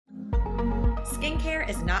skincare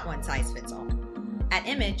is not one size fits all. At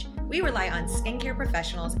Image, we rely on skincare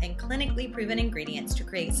professionals and clinically proven ingredients to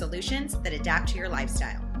create solutions that adapt to your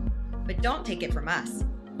lifestyle. But don't take it from us.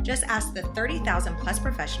 Just ask the 30,000 plus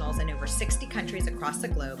professionals in over 60 countries across the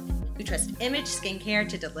globe who trust Image Skincare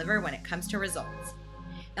to deliver when it comes to results.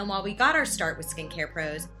 And while we got our start with Skincare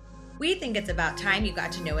Pros, we think it's about time you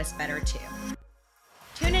got to know us better too.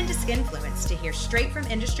 Tune into Skinfluence to hear straight from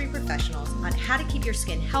industry professionals on how to keep your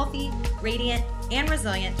skin healthy, radiant, and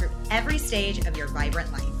resilient through every stage of your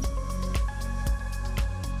vibrant life.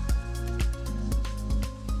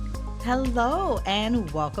 Hello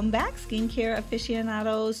and welcome back, skincare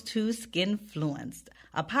aficionados, to Skinfluenced,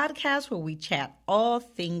 a podcast where we chat all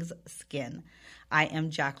things skin. I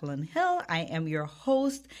am Jacqueline Hill. I am your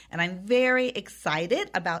host, and I'm very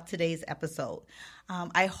excited about today's episode.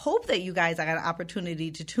 I hope that you guys got an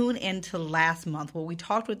opportunity to tune into last month where we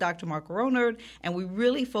talked with Dr. Mark Ronard and we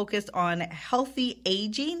really focused on healthy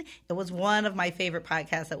aging. It was one of my favorite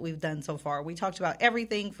podcasts that we've done so far. We talked about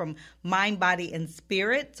everything from mind, body, and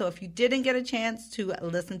spirit. So if you didn't get a chance to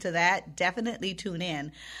listen to that, definitely tune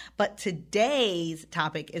in. But today's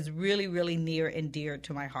topic is really, really near and dear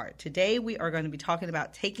to my heart. Today we are going to be talking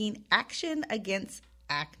about taking action against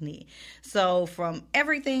acne. So from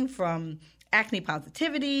everything from acne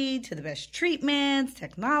positivity to the best treatments,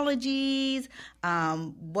 technologies,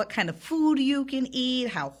 what kind of food you can eat,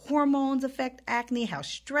 how hormones affect acne, how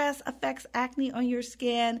stress affects acne on your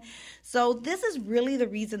skin. So this is really the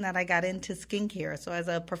reason that I got into skincare. So as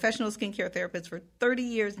a professional skincare therapist for 30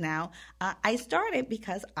 years now, I started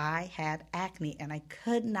because I had acne and I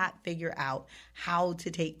could not figure out how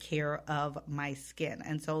to take care of my skin.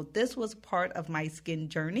 And so this was part of my skin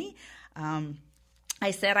journey. I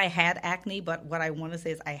said I had acne, but what I want to say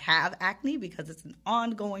is I have acne because it's an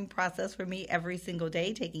ongoing process for me every single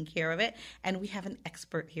day, taking care of it. And we have an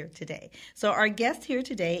expert here today. So our guest here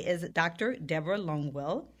today is Dr. Deborah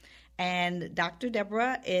Longwell. And Dr.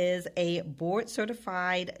 Deborah is a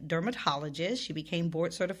board-certified dermatologist. She became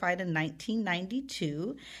board-certified in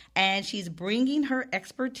 1992, and she's bringing her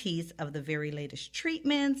expertise of the very latest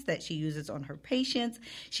treatments that she uses on her patients.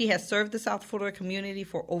 She has served the South Florida community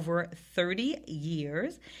for over 30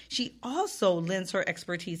 years. She also lends her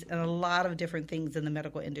expertise in a lot of different things in the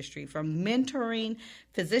medical industry, from mentoring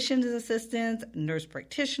physician's assistants, nurse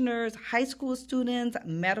practitioners, high school students,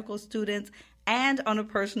 medical students. And on a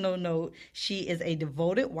personal note, she is a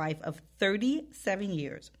devoted wife of 37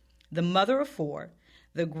 years, the mother of 4,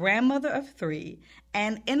 the grandmother of 3,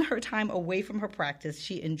 and in her time away from her practice,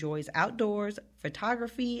 she enjoys outdoors,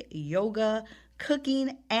 photography, yoga,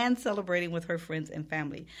 cooking, and celebrating with her friends and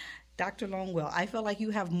family. Dr. Longwell, I feel like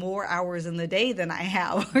you have more hours in the day than I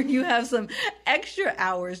have, or you have some extra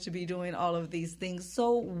hours to be doing all of these things.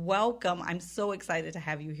 So welcome. I'm so excited to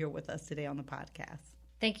have you here with us today on the podcast.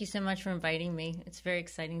 Thank you so much for inviting me. It's very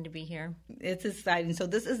exciting to be here. It's exciting. So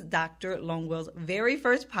this is Dr. Longwell's very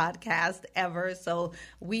first podcast ever. So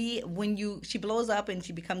she blows up and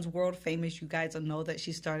she becomes world famous, you guys will know that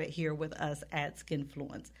she started here with us at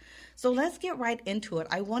Skinfluence. So let's get right into it.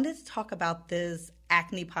 I wanted to talk about this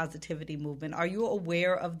acne positivity movement. Are you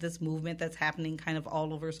aware of this movement that's happening kind of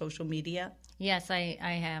all over social media? Yes, I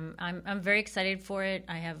am. I'm very excited for it.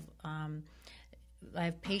 I have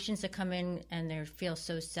patients that come in and they feel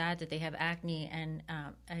so sad that they have acne, and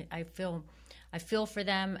I feel for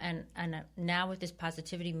them. And now with this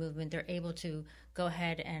positivity movement, they're able to go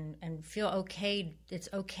ahead and feel okay. It's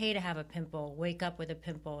okay to have a pimple, wake up with a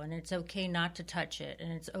pimple, and it's okay not to touch it,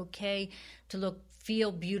 and it's okay to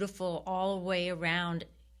feel beautiful all the way around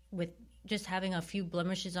with just having a few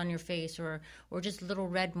blemishes on your face or just little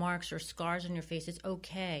red marks or scars on your face. It's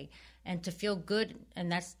okay. And to feel good,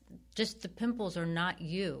 and that's just, the pimples are not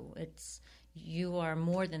you. You are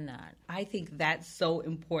more than that. I think that's so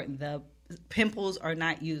important. The pimples are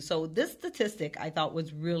not you. So this statistic I thought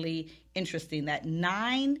was really interesting, that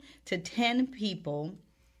 9 to 10 people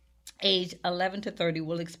age 11 to 30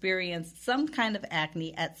 will experience some kind of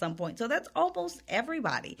acne at some point. So that's almost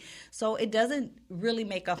everybody. So it doesn't really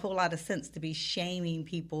make a whole lot of sense to be shaming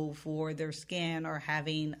people for their skin or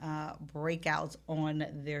having breakouts on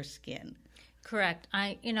their skin. Correct.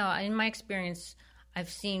 In my experience, I've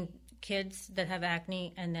seen kids that have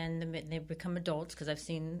acne, and then they become adults, because I've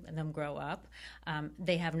seen them grow up.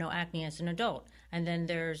 They have no acne as an adult. And then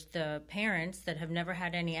there's the parents that have never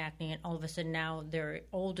had any acne, and all of a sudden now they're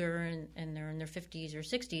older and they're in their 50s or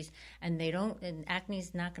 60s, and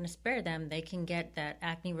acne's not going to spare them. They can get that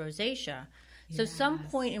acne rosacea. Yes. So some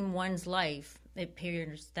point in one's life, it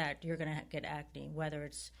appears that you're going to get acne, whether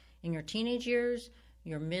it's in your teenage years,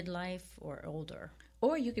 your midlife, or older.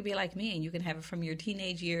 Or you could be like me and you can have it from your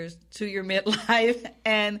teenage years to your midlife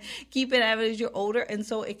and keep it as you're older. And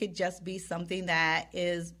so it could just be something that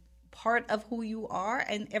is part of who you are,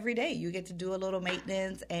 and every day you get to do a little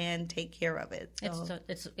maintenance and take care of it. So,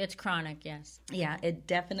 it's chronic, yes. Yeah, it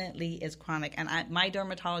definitely is chronic. And my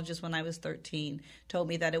dermatologist when I was 13 told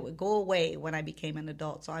me that it would go away when I became an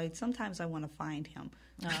adult. So sometimes I want to find him.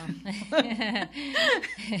 Oh. And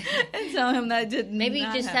tell him that did maybe you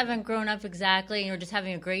not just happen. haven't grown up exactly, and you're just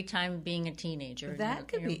having a great time being a teenager. That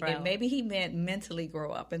could be it. Maybe he meant mentally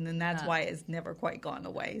grow up, and then that's why it's never quite gone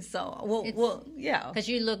away. So, yeah. Because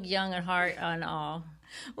you look young at heart and all.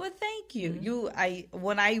 Well, thank you.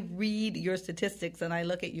 When I read your statistics and I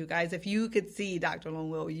look at you guys, if you could see Dr.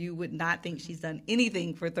 Longwell, you would not think she's done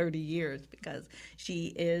anything for 30 years because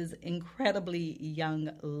she is incredibly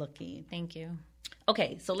young looking. Thank you.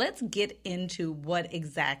 Okay, so let's get into what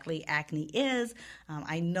exactly acne is.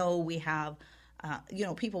 I know we have,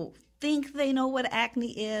 people think they know what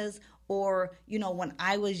acne is, or, when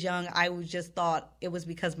I was young, I just thought it was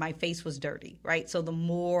because my face was dirty, right? So the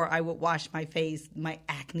more I would wash my face, my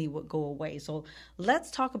acne would go away. So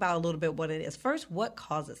let's talk about a little bit what it is. First, what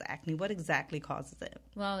causes acne? What exactly causes it?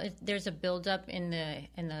 Well, there's a buildup in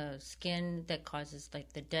the skin that causes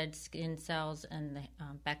like the dead skin cells, and the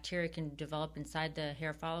bacteria can develop inside the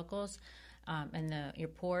hair follicles and your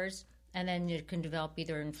pores. And then you can develop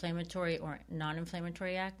either inflammatory or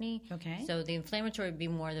non-inflammatory acne. Okay. So the inflammatory would be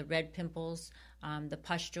more the red pimples, the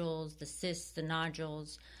pustules, the cysts, the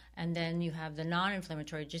nodules. And then you have the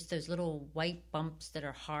non-inflammatory, just those little white bumps that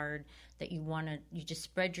are hard that you just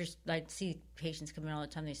spread I see patients come in all the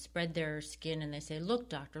time, they spread their skin and they say, look,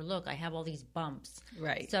 doctor, look, I have all these bumps.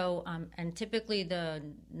 Right. So, and typically the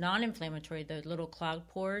non-inflammatory, the little clogged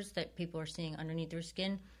pores that people are seeing underneath their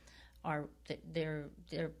skin,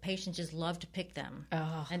 their patients just love to pick them.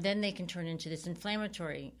 Oh. And then they can turn into this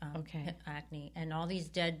inflammatory acne, and all these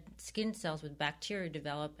dead skin cells with bacteria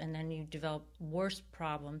develop, and then you develop worse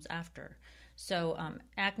problems after. So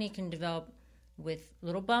acne can develop with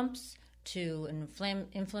little bumps to an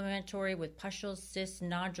inflammatory with pustules, cysts,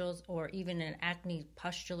 nodules, or even an acne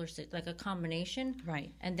pustular cyst, like a combination.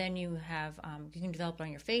 Right. And then you have you can develop it on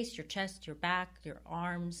your face, your chest, your back, your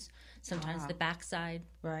arms, sometimes the backside.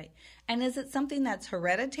 Right. And is it something that's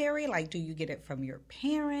hereditary? Like, do you get it from your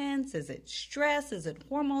parents? Is it stress? Is it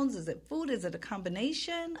hormones? Is it food? Is it a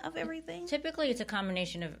combination of everything? Typically, it's a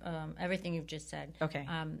combination of everything you've just said. Okay.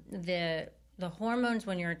 The hormones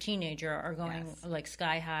when you're a teenager are going like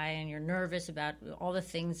sky high, and you're nervous about all the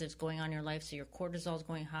things that's going on in your life. So your cortisol is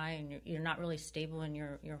going high, and you're not really stable in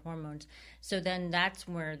your hormones. So then that's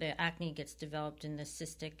where the acne gets developed in the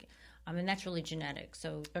cystic. And that's really genetic.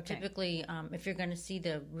 So typically, if you're going to see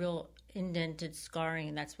the real indented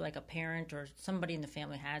scarring, that's like a parent or somebody in the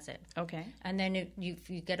family has it. Okay. And then if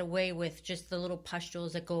you get away with just the little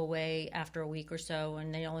pustules that go away after a week or so,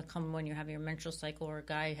 and they only come when you're having your menstrual cycle, or a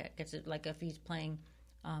guy gets it like if he's playing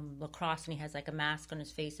lacrosse and he has like a mask on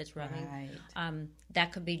his face that's rubbing. Right.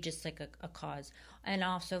 That could be just like a cause. And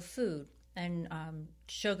also food. And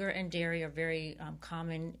sugar and dairy are very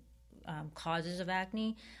common causes of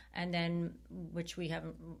acne, and then which we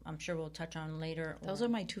haven't, I'm sure we'll touch on later. Those are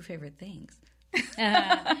my two favorite things.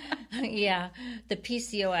 Yeah, the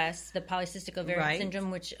PCOS, the polycystic ovarian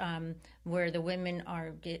syndrome, which where the women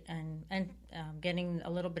are getting a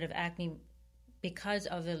little bit of acne because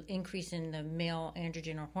of the increase in the male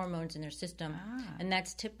androgen or hormones in their system, and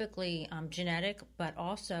that's typically genetic, but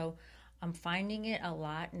also I'm finding it a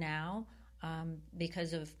lot now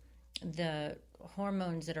because of the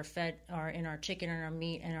hormones that are fed are in our chicken and our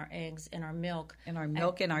meat and our eggs and our milk. And our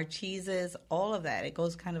milk and our cheeses, all of that. It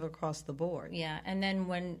goes kind of across the board. Yeah, and then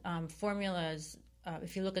when formulas,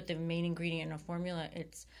 if you look at the main ingredient in a formula,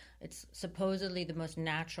 it's supposedly the most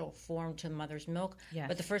natural form to mother's milk. Yes.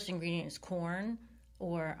 But the first ingredient is corn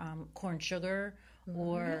or corn sugar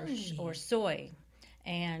or soy.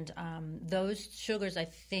 And those sugars, I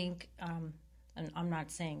think... and I'm not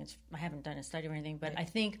saying I haven't done a study or anything, but I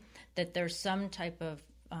think that there's some type of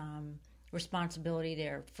responsibility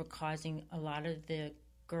there for causing a lot of the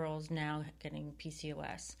girls now getting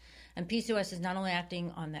PCOS. And PCOS is not only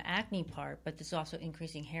acting on the acne part, but it's also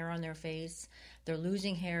increasing hair on their face. They're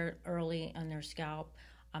losing hair early on their scalp.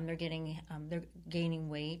 They're gaining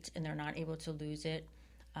weight, and they're not able to lose it.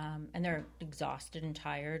 And they're exhausted and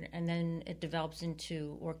tired, and then it develops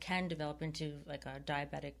into, or can develop into, like a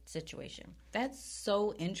diabetic situation. That's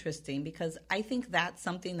so interesting, because I think that's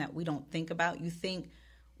something that we don't think about. You think,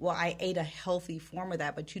 well, I ate a healthy form of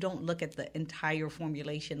that, but you don't look at the entire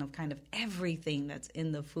formulation of kind of everything that's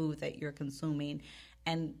in the food that you're consuming.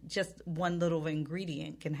 And just one little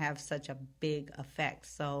ingredient can have such a big effect.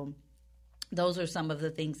 So those are some of the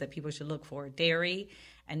things that people should look for: dairy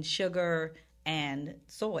and sugar and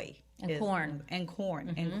soy. And corn. And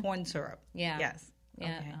corn syrup. Yeah. Yes.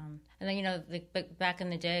 Yeah. Okay. And then, back in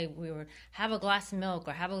the day, we would have a glass of milk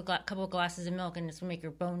or have a couple of glasses of milk, and this would make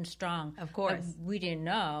your bones strong. Of course. But we didn't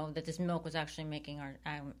know that this milk was actually making our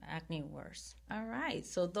acne worse. All right.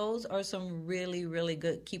 So those are some really, really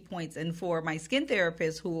good key points. And for my skin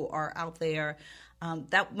therapists who are out there,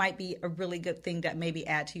 that might be a really good thing that maybe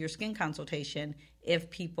add to your skin consultation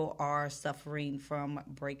if people are suffering from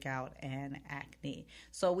breakout and acne.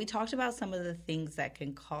 So we talked about some of the things that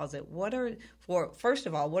can cause it. First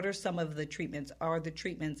of all, what are some of the treatments? Are the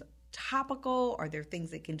treatments topical? Are there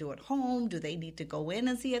things they can do at home? Do they need to go in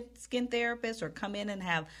and see a skin therapist or come in and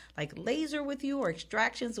have like laser with you or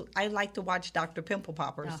extractions? I like to watch Dr. Pimple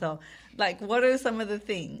Popper. Oh. So like, what are some of the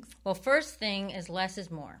things? Well, first thing is less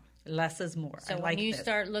is more. Less is more. So when you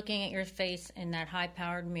start looking at your face in that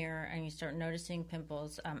high-powered mirror and you start noticing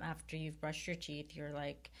pimples after you've brushed your teeth, you're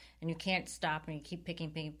like, and you can't stop and you keep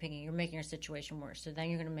picking, you're making your situation worse. So then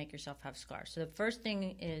you're going to make yourself have scars. So the first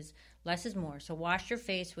thing is less is more. So wash your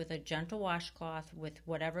face with a gentle washcloth with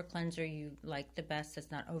whatever cleanser you like the best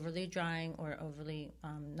that's not overly drying or overly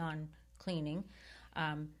non-cleaning,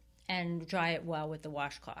 and dry it well with the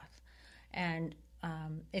washcloth. And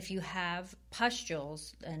if you have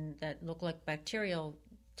pustules and that look like bacterial,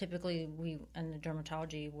 typically we, in the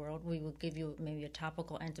dermatology world, we will give you maybe a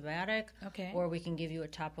topical antibiotic, or we can give you a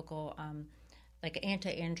topical like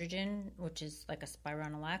anti-androgen, which is like a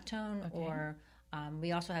spironolactone, or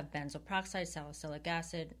we also have benzoyl peroxide, salicylic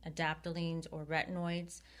acid, adaptogens, or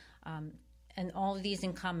retinoids, and all of these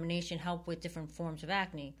in combination help with different forms of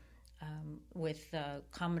acne, with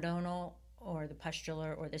comedonal or the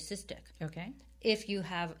pustular or the cystic. Okay. If you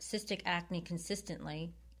have cystic acne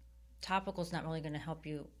consistently, topical is not really going to help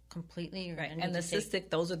you completely. You're right. And the cystic,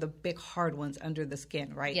 those are the big hard ones under the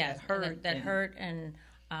skin, right? Yes, that hurt, and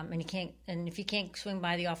you can't. And if you can't swing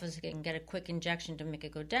by the office and get a quick injection to make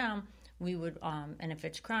it go down, we would. And if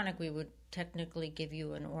it's chronic, we would technically give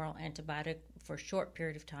you an oral antibiotic for a short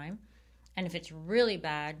period of time. And if it's really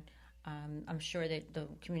bad, I'm sure that the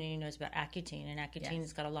community knows about Accutane, and Accutane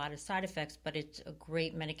has got a lot of side effects, but it's a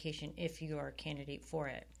great medication if you're a candidate for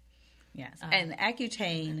it. Yes, and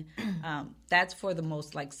Accutane, that's for the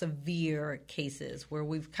most like severe cases where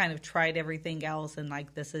we've kind of tried everything else, and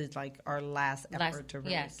like this is like our last effort to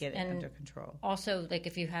really get it under control. Also, like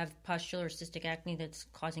if you have pustular or cystic acne that's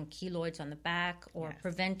causing keloids on the back or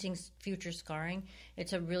preventing future scarring,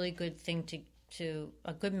 it's a really good thing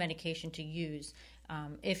a good medication to use.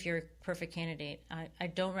 If you're a perfect candidate, I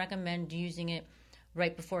don't recommend using it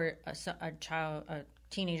right before a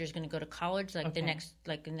teenager is going to go to college, like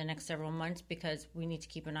in the next several months, because we need to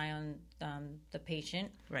keep an eye on the patient,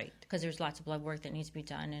 right? Because there's lots of blood work that needs to be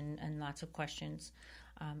done and lots of questions,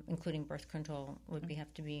 including birth control would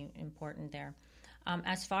have to be important there.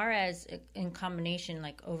 As far as in combination,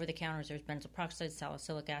 like over the counters, there's benzoyl peroxide,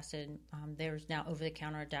 salicylic acid. There's now over the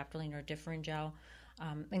counter adaptogen or Differin gel.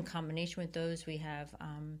 In combination with those, we have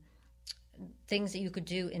things that you could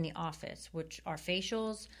do in the office, which are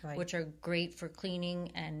facials, which are great for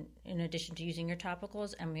cleaning, and in addition to using your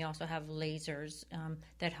topicals. And we also have lasers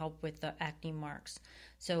that help with the acne marks.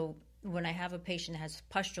 So when I have a patient that has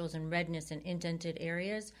pustules and redness in indented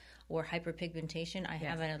areas or hyperpigmentation, I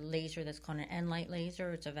have a laser that's called an N-Light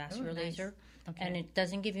laser. It's a vascular laser. Okay. And it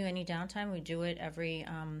doesn't give you any downtime. We do it every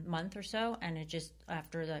month or so, and it just,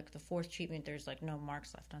 after like the fourth treatment, there's like no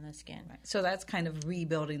marks left on the skin. Right. So that's kind of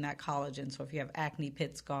rebuilding that collagen. So if you have acne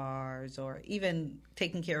pit scars or even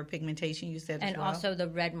taking care of pigmentation, you said and as well. Also the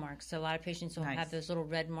red marks. So a lot of patients will have those little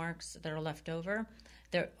red marks that are left over.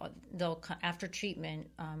 They'll after treatment,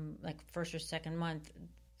 like first or second month,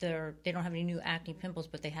 they don't have any new acne pimples,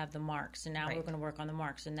 but they have the marks. And now we're going to work on the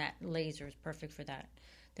marks, and that laser is perfect for that.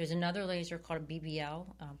 There's another laser called a BBL,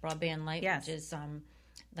 broadband light, which is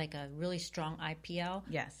like a really strong IPL.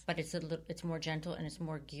 Yes, but it's more gentle and it's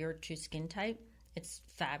more geared to skin type. It's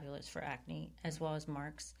fabulous for acne as well as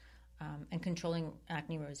marks. And controlling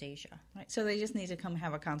acne rosacea. Right. So they just need to come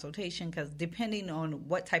have a consultation, because depending on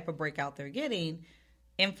what type of breakout they're getting,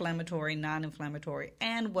 inflammatory, non-inflammatory,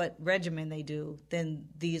 and what regimen they do, then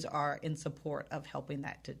these are in support of helping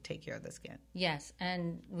that to take care of the skin. Yes,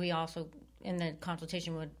 and we also, in the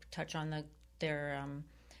consultation, would touch on their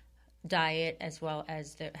diet as well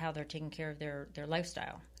as how they're taking care of their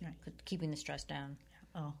lifestyle, keeping the stress down.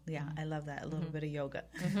 Oh, yeah, I love that. A little bit of yoga.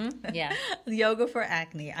 Mm-hmm. Yeah. Yoga for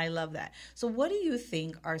acne. I love that. So what do you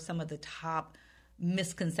think are some of the top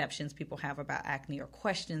misconceptions people have about acne, or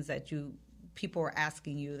questions that you people are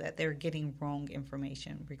asking you that they're getting wrong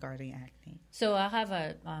information regarding acne? So I'll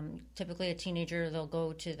have typically a teenager, they'll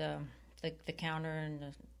go to the counter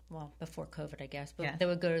and before COVID, I guess, but they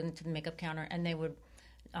would go to the makeup counter and they would,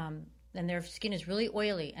 and their skin is really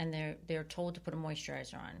oily and they're told to put a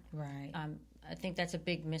moisturizer on. Right. I think that's a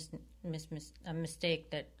big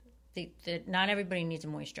mistake that not everybody needs a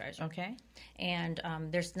moisturizer. Okay. And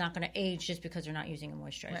they're not going to age just because they're not using a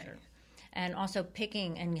moisturizer. Right. And also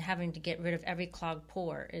picking and having to get rid of every clogged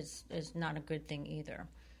pore is not a good thing either.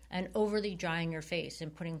 And overly drying your face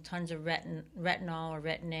and putting tons of retinol or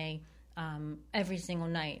Retin-A every single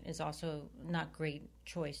night is also not great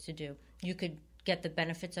choice to do. You could get the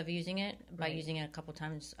benefits of using it by using it a couple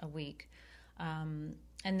times a week. And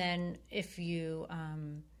then if you...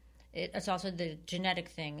 it's also the genetic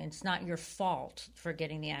thing. It's not your fault for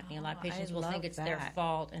getting the acne. A lot of patients will think it's their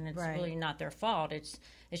fault, and it's really not their fault. It's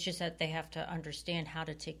just that they have to understand how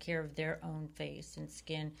to take care of their own face and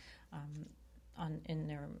skin on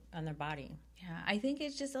their body. Yeah, I think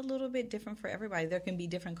it's just a little bit different for everybody. There can be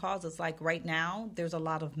different causes. Like right now, there's a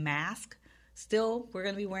lot of mask. Still, we're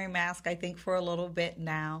going to be wearing masks, I think, for a little bit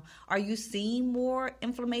now. Are you seeing more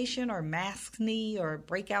inflammation or maskne or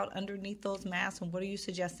breakout underneath those masks? And what are you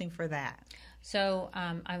suggesting for that? So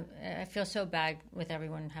I feel so bad with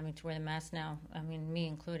everyone having to wear the mask now. I mean, me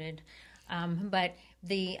included. But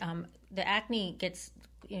the acne gets,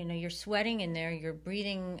 you're sweating in there, you're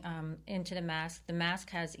breathing into the mask. The mask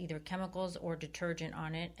has either chemicals or detergent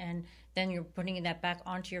on it, and then you're putting that back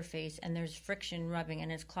onto your face, and there's friction rubbing,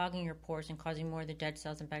 and it's clogging your pores and causing more of the dead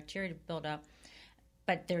cells and bacteria to build up.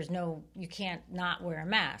 But you can't not wear a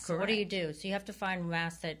mask. So what do you do? So you have to find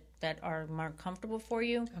masks that are more comfortable for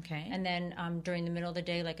you. Okay. And then during the middle of the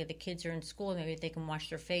day, like if the kids are in school, maybe they can wash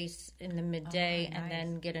their face in the midday and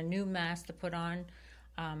then get a new mask to put on.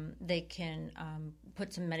 They can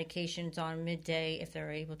put some medications on midday if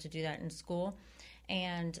they're able to do that in school.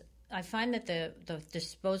 And I find that the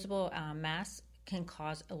disposable masks can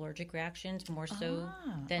cause allergic reactions more so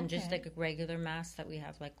than just like a regular mask that we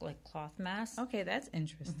have, like cloth masks. Okay, that's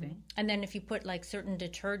interesting. Mm-hmm. And then if you put like certain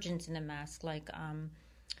detergents in the mask, like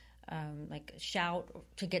Shout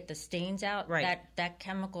to get the stains out, that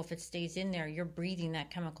chemical, if it stays in there, you're breathing that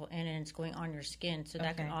chemical in and it's going on your skin. So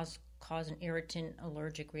that can also cause an irritant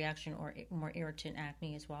allergic reaction or more irritant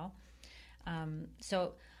acne as well.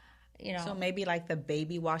 So maybe like the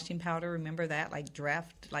baby washing powder, remember that? Like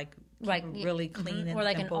Dreft, really clean and or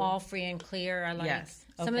like simple. An all free and clear. I like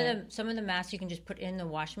Okay. Some of the masks you can just put in the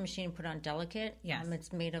washing machine and put on delicate. Yes.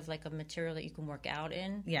 It's made of like a material that you can work out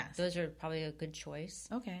in. Yes. Those are probably a good choice.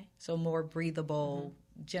 Okay. So more breathable,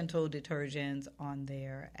 gentle detergents on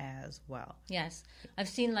there as well. Yes. I've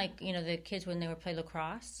seen the kids when they would play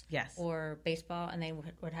lacrosse or baseball, and they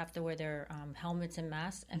would have to wear their helmets and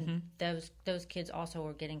masks, and those kids also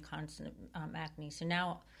were getting constant acne. So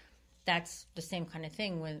now that's the same kind of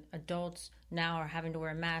thing when adults now are having to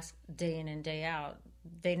wear a mask day in and day out.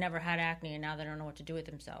 They never had acne, and now they don't know what to do with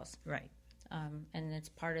themselves. Right. And it's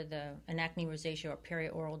part of an acne rosacea or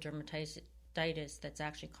perioral dermatitis that's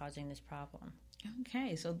actually causing this problem.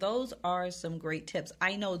 Okay, so those are some great tips.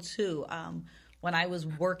 I know, too, when I was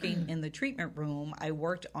working in the treatment room, I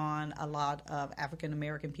worked on a lot of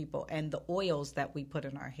African-American people and the oils that we put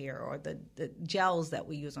in our hair or the gels that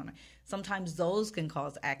we use on it. Sometimes those can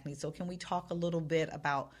cause acne. So can we talk a little bit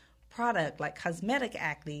about product like cosmetic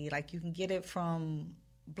acne, like you can get it from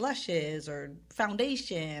blushes or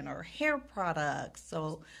foundation or hair products?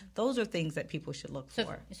 So those are things that people should look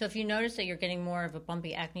for. So if you notice that you're getting more of a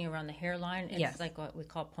bumpy acne around the hairline, it's like what we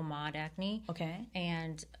call pomade acne. Okay.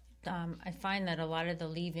 And I find that a lot of the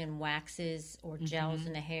leave-in waxes or gels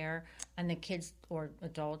in the hair, and the kids or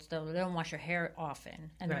adults, they don't wash their hair often.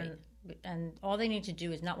 And all they need to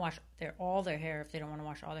do is not wash all their hair. If they don't want to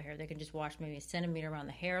wash all their hair, they can just wash maybe a centimeter around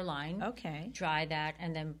the hairline. Okay. Dry that,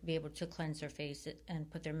 and then be able to cleanse their face and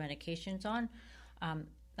put their medications on.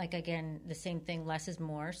 Again, the same thing, less is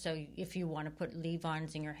more. So if you want to put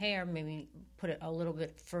leave-ons in your hair, maybe put it a little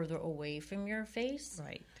bit further away from your face.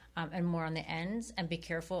 Right. And more on the ends, and be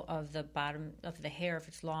careful of the bottom of the hair if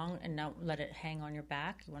it's long, and don't let it hang on your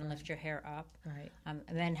back. You want to lift your hair up. Right. And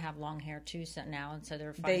men have long hair too now, and so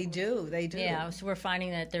they do. Yeah, so we're finding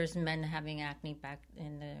that there's men having acne back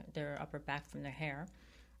in their upper back from their hair.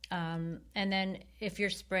 And then if you're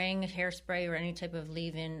spraying hairspray or any type of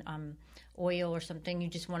leave-in oil or something, you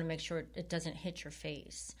just want to make sure it doesn't hit your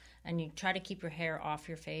face. And you try to keep your hair off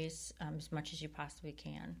your face as much as you possibly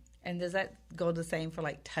can. And does that go the same for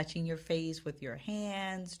like touching your face with your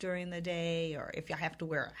hands during the day, or if you have to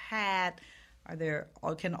wear a hat?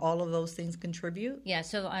 Can all of those things contribute? Yeah,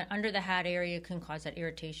 so under the hat area can cause that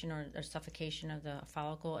irritation or suffocation of the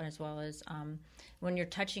follicle, as well as when you're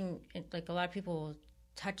touching, like a lot of people will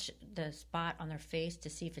touch the spot on their face to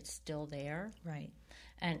see if it's still there. Right.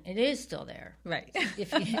 And it is still there. Right.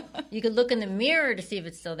 If you could look in the mirror to see if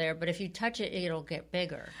it's still there, but if you touch it, it'll get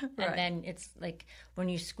bigger. Right. And then it's like when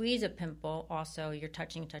you squeeze a pimple, also you're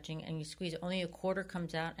touching, and you squeeze it, only a quarter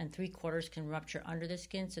comes out and 3/4 can rupture under the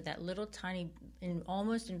skin. So that little tiny,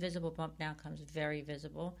 almost invisible bump now comes very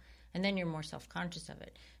visible. And then you're more self-conscious of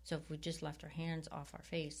it. So if we just left our hands off our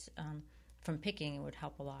face from picking, it would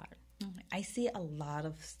help a lot. I see a lot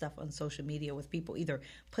of stuff on social media with people either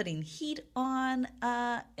putting heat on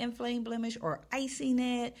inflamed blemish or icing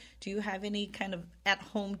it. Do you have any kind of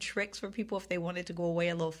at-home tricks for people if they wanted to go away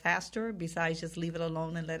a little faster besides just leave it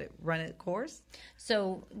alone and let it run its course?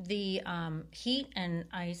 So the heat and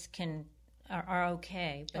ice are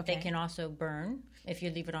okay, but they can also burn if you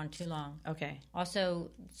leave it on too long. Okay. Also,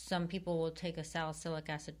 some people will take a salicylic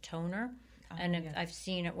acid toner, I've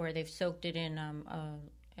seen it where they've soaked it in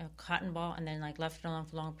a cotton ball and then like left it alone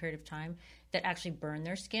for a long period of time, that actually burn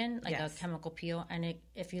their skin, like a chemical peel. And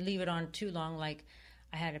if you leave it on too long, like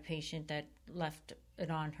I had a patient that left it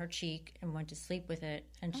on her cheek and went to sleep with it,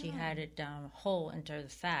 and she had it hole into the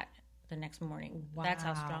fat the next morning. Wow. That's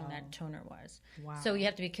how strong that toner was. Wow. So you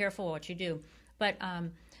have to be careful what you do. But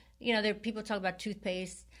there people talk about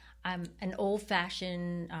toothpaste. An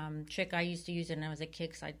old-fashioned trick I used to use when I was a kid,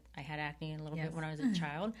 because I had acne a little bit when I was a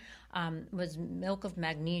child, was milk of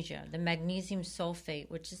magnesia. The magnesium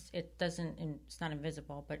sulfate, which it's not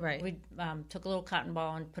invisible, but we took a little cotton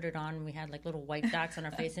ball and put it on, and we had like little white dots on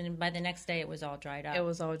our face, and by the next day it was all dried up. It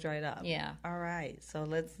was all dried up. Yeah. All right. So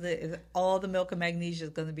all the milk of magnesia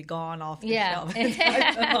is going to be gone off the shelf.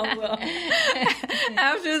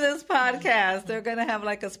 After this podcast, they're going to have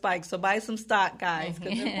like a spike. So buy some stock, guys,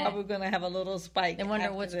 because they're probably going to have a little spike. They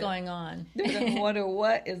wonder what's going on. They're going to wonder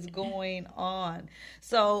what is going on.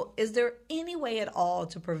 So is there any way at all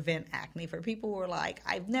to prevent acne for people who are like,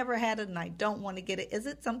 I've never had it and I don't want to get it? Is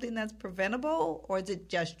it something that's preventable, or is it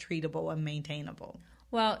just treatable and maintainable?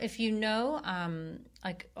 Well, if you know,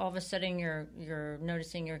 like all of a sudden you're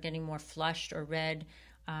noticing you're getting more flushed or red,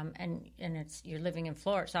 and you're living in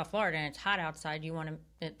South Florida and it's hot outside, you want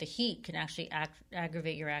the heat can actually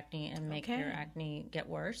aggravate your acne and make your acne get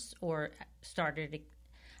worse or started,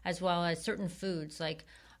 as well as certain foods like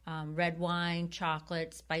red wine,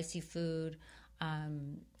 chocolate, spicy food.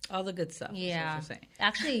 All the good stuff. Yeah. Is what you're saying.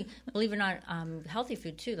 Actually, believe it or not, healthy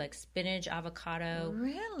food too, like spinach, avocado.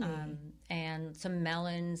 Really? And some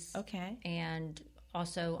melons. Okay. And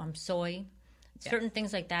also soy. Yeah. Certain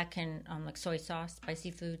things like that can, like soy sauce, spicy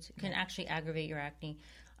foods, can actually aggravate your acne.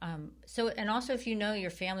 And also if you know your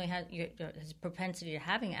family has a propensity to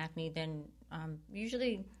having acne, then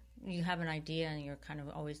usually you have an idea and you're kind of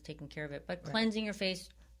always taking care of it. But cleansing your face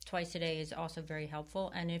twice a day is also very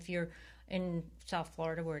helpful. And if you're in South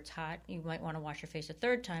Florida where it's hot, you might want to wash your face a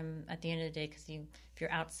third time at the end of the day, because if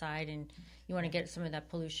you're outside and you want to get some of that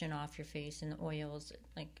pollution off your face and the oils,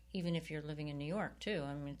 like even if you're living in New York too,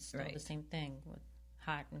 I mean, it's still the same thing with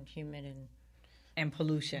hot and humid and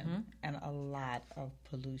pollution, and a lot of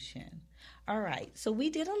pollution. All right, so we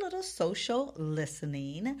did a little social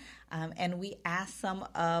listening, and we asked some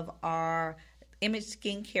of our Image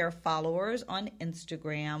Skincare followers on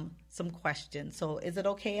Instagram some questions. So is it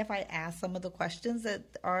okay if I ask some of the questions that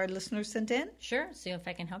our listeners sent in? Sure, see if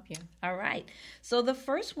I can help you. All right. So the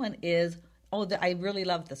first one is, I really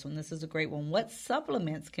love this one. This is a great one. What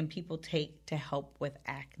supplements can people take to help with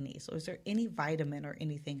acne? So is there any vitamin or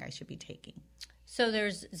anything I should be taking? So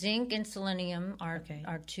there's zinc and selenium are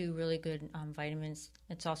two really good vitamins.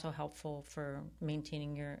 It's also helpful for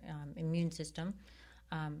maintaining your immune system.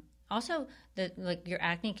 Also, your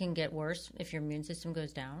acne can get worse if your immune system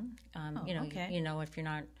goes down. If you're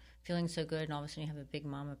not feeling so good, and all of a sudden you have a big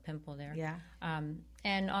mama pimple there. Yeah.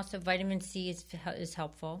 And also vitamin C is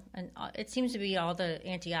helpful, and it seems to be all the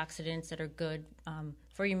antioxidants that are good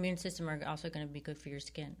for your immune system are also going to be good for your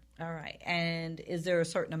skin. All right. And is there a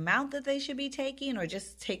certain amount that they should be taking, or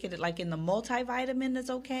just take it like in the multivitamin is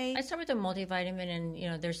okay? I start with a multivitamin,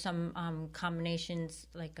 and there's some combinations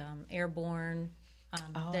like Airborne.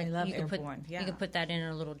 I love Airborne. You can put that in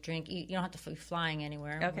a little drink. You don't have to be flying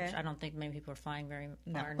anywhere, which I don't think many people are flying very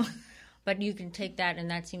far. But you can take that,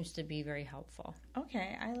 and that seems to be very helpful.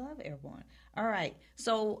 Okay, I love Airborne. All right.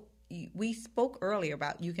 So we spoke earlier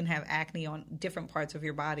about you can have acne on different parts of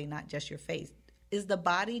your body, not just your face. Is the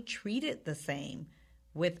body treated the same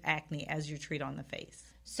with acne as you treat on the face?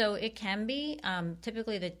 So it can be.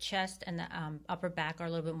 Typically, the chest and the upper back are a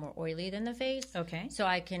little bit more oily than the face. Okay. So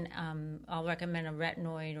I'll recommend a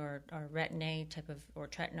retinoid or Retin-A type of, or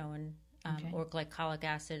tretinoin, or glycolic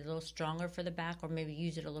acid, a little stronger for the back, or maybe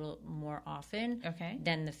use it a little more often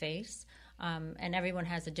than the face. And everyone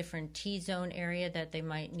has a different T-zone area that they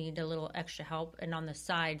might need a little extra help, and on the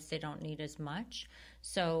sides they don't need as much.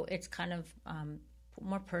 So it's kind of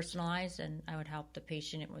more personalized, and I would help the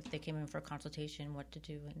patient if they came in for a consultation what to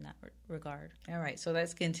do in that regard. All right. So that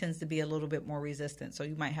skin tends to be a little bit more resistant, so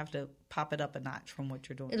you might have to pop it up a notch from what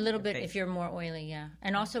you're doing. A little bit if you're more oily, yeah.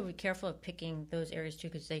 And also be careful of picking those areas too,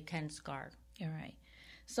 because they can scar. All right.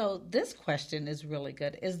 So this question is really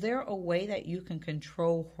good. Is there a way that you can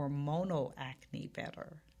control hormonal acne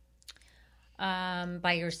better?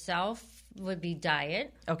 By yourself would be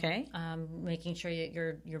diet. Okay. Making sure that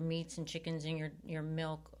your meats and chickens and your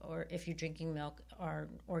milk, or if you're drinking milk, are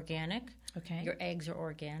organic. Okay. Your eggs are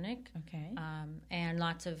organic. Okay. And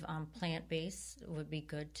lots of plant-based would be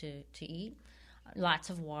good to eat.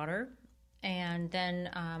 Lots of water. And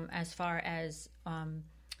then as far as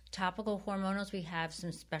topical hormonals, we have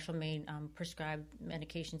some special made prescribed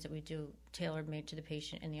medications that we do tailor-made to the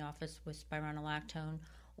patient in the office with spironolactone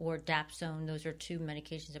or Dapsone. Those are two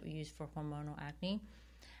medications that we use for hormonal acne.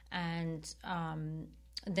 And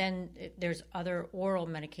then there's other oral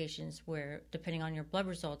medications where, depending on your blood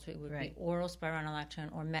results, it would be oral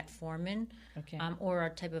spironolactone or metformin, or a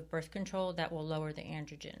type of birth control that will lower the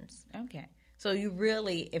androgens. Okay. So you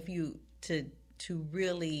really, if you, to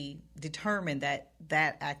really determine that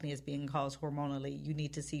acne is being caused hormonally, you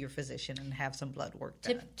need to see your physician and have some blood work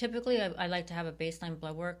done. Typically, I like to have a baseline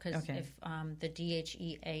blood work, because if the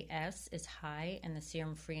DHEAS is high and the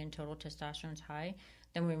serum free and total testosterone is high,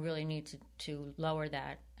 then we really need to lower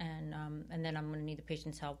that. And then I'm going to need the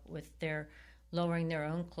patient's help with their lowering their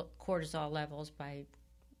own cortisol levels by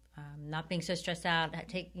not being so stressed out,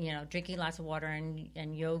 drinking lots of water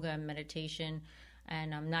and yoga and meditation,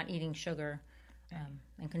 and not eating sugar.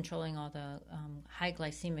 And controlling all the high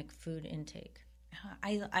glycemic food intake.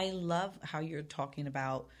 I love how you're talking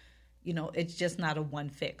about, it's just not a one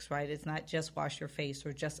fix, right? It's not just wash your face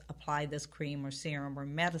or just apply this cream or serum or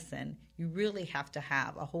medicine. You really have to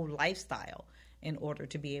have a whole lifestyle in order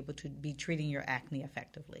to be able to be treating your acne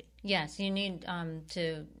effectively. Yes, you need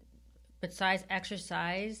to, besides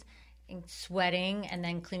exercise, sweating, and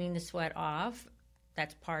then cleaning the sweat off.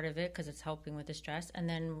 That's part of it, because it's helping with the stress. And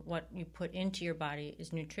then what you put into your body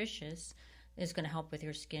is nutritious, is going to help with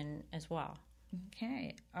your skin as well.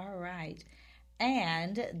 Okay. All right.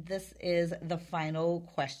 And this is the final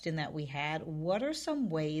question that we had. What are some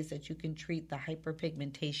ways that you can treat the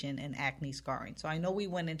hyperpigmentation and acne scarring? So I know we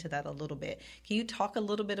went into that a little bit. Can you talk a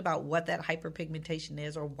little bit about what that hyperpigmentation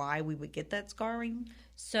is, or why we would get that scarring?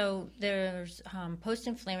 So there's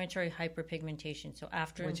post-inflammatory hyperpigmentation. So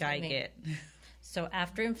after which I get. So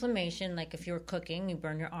after inflammation, like if you're cooking, you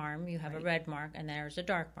burn your arm, you have a red mark, and there's a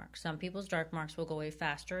dark mark. Some people's dark marks will go away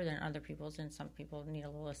faster than other people's, and some people need a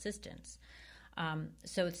little assistance.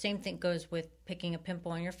 So the same thing goes with picking a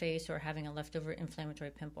pimple on your face or having a leftover inflammatory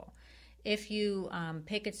pimple. If you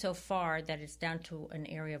pick it so far that it's down to an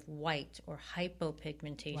area of white or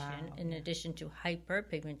hypopigmentation, in addition to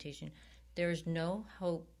hyperpigmentation, there's no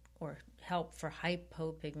hope or help for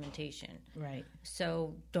hypopigmentation. Right.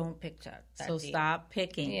 So don't pick that. So deep. Stop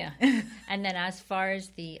picking. Yeah. And then as far as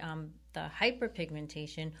the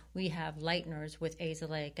hyperpigmentation, we have lighteners with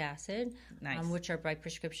azelaic acid, which are by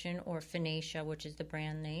prescription, or Finacea, which is the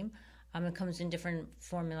brand name. It comes in different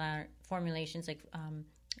formulations, like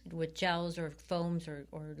with gels or foams or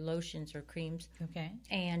lotions or creams. Okay.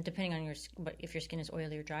 And depending on if your skin is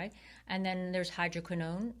oily or dry. And then there's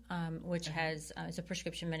hydroquinone, which has it's a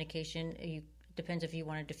prescription medication. Depends if you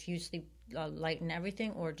want to diffusely lighten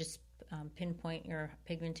everything or just pinpoint your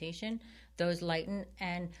pigmentation. Those lighten,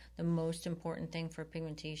 and the most important thing for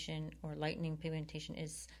pigmentation or lightening pigmentation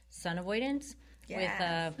is sun avoidance.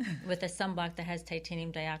 Yes. With a sunblock that has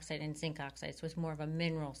titanium dioxide and zinc oxide. So it's more of a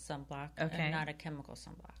mineral sunblock and not a chemical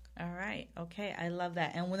sunblock. All right. Okay. I love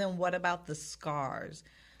that. And then what about the scars?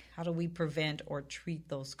 How do we prevent or treat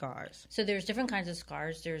those scars? So there's different kinds of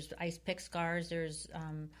scars. There's ice pick scars. There's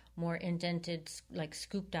more indented, like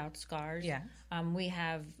scooped out scars. Yeah. We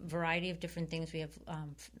have a variety of different things. We have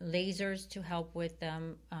lasers to help with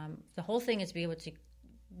them. The whole thing is to be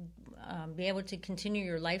able to continue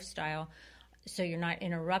your lifestyle, so you're not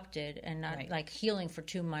interrupted and not like healing for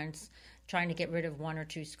 2 months, trying to get rid of 1 or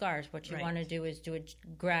 2 scars. What you want to do is do it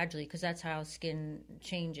gradually, because that's how skin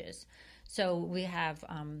changes. So we have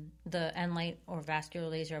the Enlight or vascular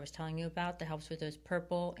laser I was telling you about that helps with those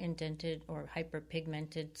purple, indented, or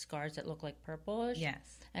hyperpigmented scars that look like purplish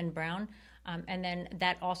and brown. And then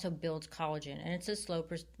that also builds collagen. And it's a slow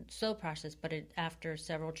process, but after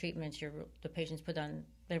several treatments, the patients put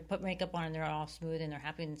makeup on and they're all smooth and they're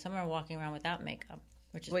happy. And some are walking around without makeup,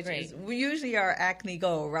 which is great. Is usually our acne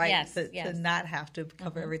goal, right? Yes, to not have to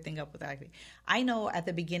cover everything up with acne. I know at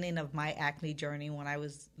the beginning of my acne journey, when I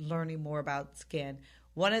was learning more about skin,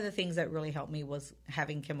 one of the things that really helped me was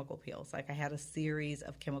having chemical peels. Like I had a series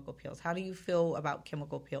of chemical peels. How do you feel about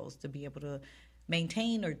chemical peels to be able to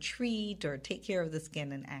maintain or treat or take care of the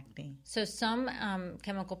skin and acne? So some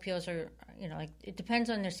chemical peels are, it depends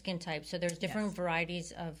on their skin type. So there's different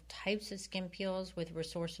varieties of types of skin peels with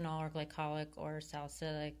resorcinol or glycolic or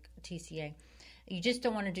salicylic, TCA. You just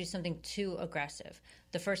don't want to do something too aggressive.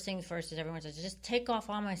 The first thing first is everyone says, just take off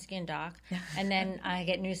all my skin, doc, and then I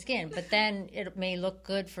get new skin. But then it may look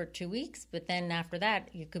good for 2 weeks, but then after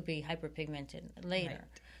that, you could be hyperpigmented later. Right.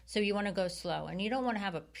 So you want to go slow, and you don't want to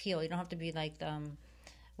have a peel. You don't have to be like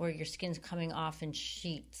where your skin's coming off in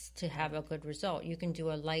sheets to have a good result. You can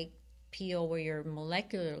do a light peel where you're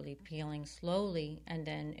molecularly peeling slowly and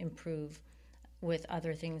then improve with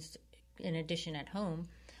other things in addition at home,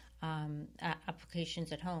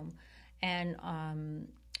 applications at home. And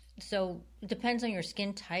so it depends on your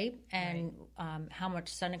skin type and how much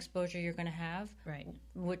sun exposure you're going to have,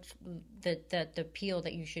 which the peel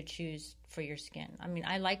that you should choose for your skin. I mean,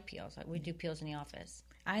 I like peels. We do peels in the office.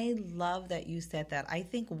 I love that you said that. I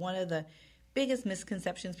think one of the biggest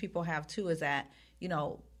misconceptions people have too is that,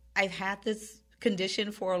 I've had this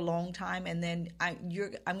condition for a long time, and then I'm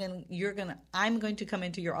going to come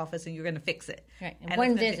into your office and you're going to fix it. Right. And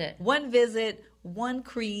one visit, one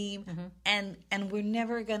cream, and we're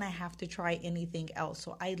never going to have to try anything else.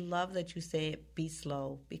 So I love that you say be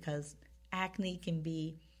slow, because acne can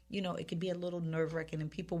be, it can be a little nerve-wracking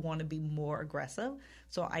and people want to be more aggressive.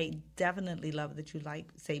 So I definitely love that you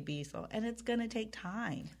say be slow, and it's going to take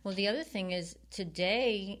time. Well, the other thing is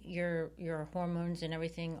today your hormones and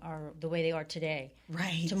everything are the way they are today.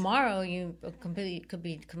 Right. Tomorrow you could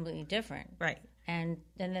be completely different. Right. And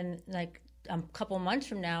then like a couple months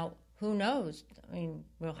from now, who knows? I mean,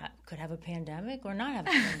 could have a pandemic or not have a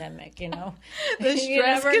pandemic, The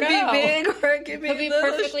stress could be big or it could be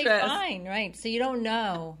perfectly stress. fine, right? So you don't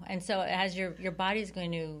know. And so as your body's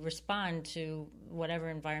going to respond to whatever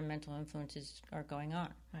environmental influences are going on.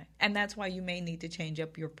 Right. And that's why you may need to change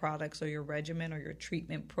up your products or your regimen or your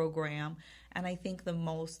treatment program. And I think the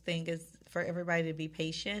most thing is for everybody to be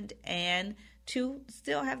patient and to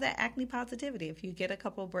still have that acne positivity. If you get a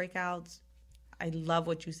couple of breakouts, I love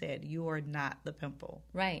what you said. You are not the pimple.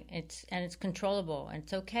 Right. It's controllable, and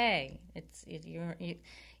it's okay. You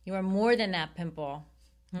are more than that pimple.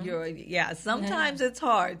 Sometimes it's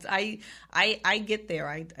hard. I get there.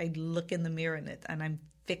 I look in the mirror and I'm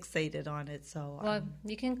fixated on it. So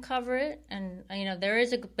you can cover it, and there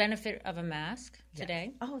is a benefit of a mask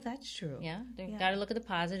today. Yes. Oh, that's true. Yeah, you got to look at the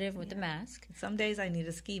positive with the mask. Some days I need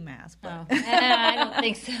a ski mask. But I don't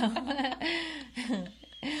think so.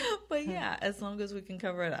 But as long as we can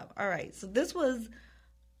cover it up. All right. So this was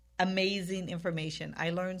amazing information.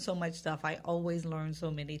 I learned so much stuff. I always learn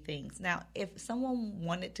so many things. Now, if someone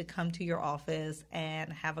wanted to come to your office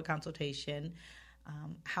and have a consultation,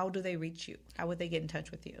 how do they reach you? How would they get in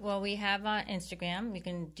touch with you? Well, we have Instagram. You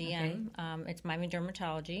can DM. Okay. It's Miami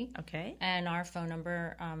Dermatology. Okay. And our phone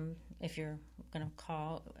number, if you're going to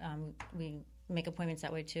call, we make appointments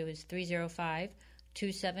that way too, is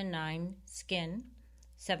 305-279-SKIN.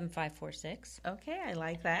 7546. Okay, I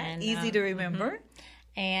like that. And, easy to remember.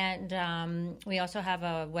 And we also have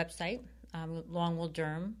a website,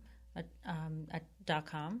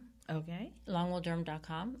 longwellderm.com. Okay.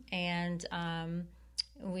 longwellderm.com. And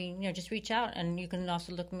we just reach out, and you can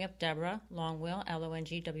also look me up, Deborah Longwell,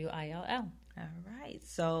 Longwill. All right.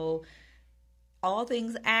 So all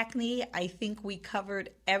things acne, I think we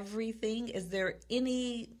covered everything. Is there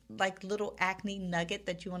any little acne nugget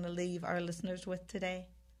that you want to leave our listeners with today?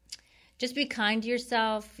 Just be kind to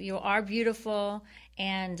yourself. You are beautiful,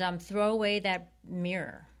 and throw away that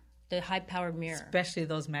mirror, the high-powered mirror. Especially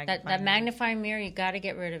those magnifying that magnifying mirror, you got to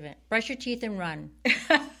get rid of it. Brush your teeth and run.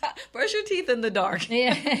 Brush your teeth in the dark.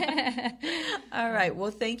 Yeah. All right.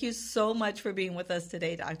 Well, thank you so much for being with us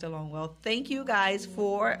today, Dr. Longwell. Thank you guys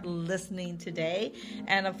for listening today.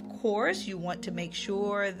 And of course, you want to make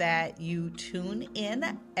sure that you tune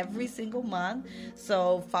in every single month.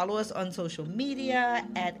 So follow us on social media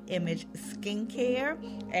at Image Skincare.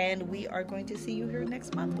 And we are going to see you here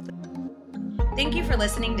next month with it. Thank you for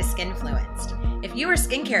listening to Skinfluenced. If you are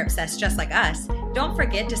skincare obsessed just like us, don't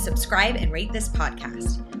forget to subscribe and rate this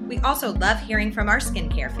podcast. We also love hearing from our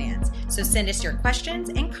skincare fans, so send us your questions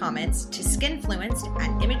and comments to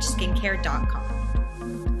skinfluenced@imageskincare.com.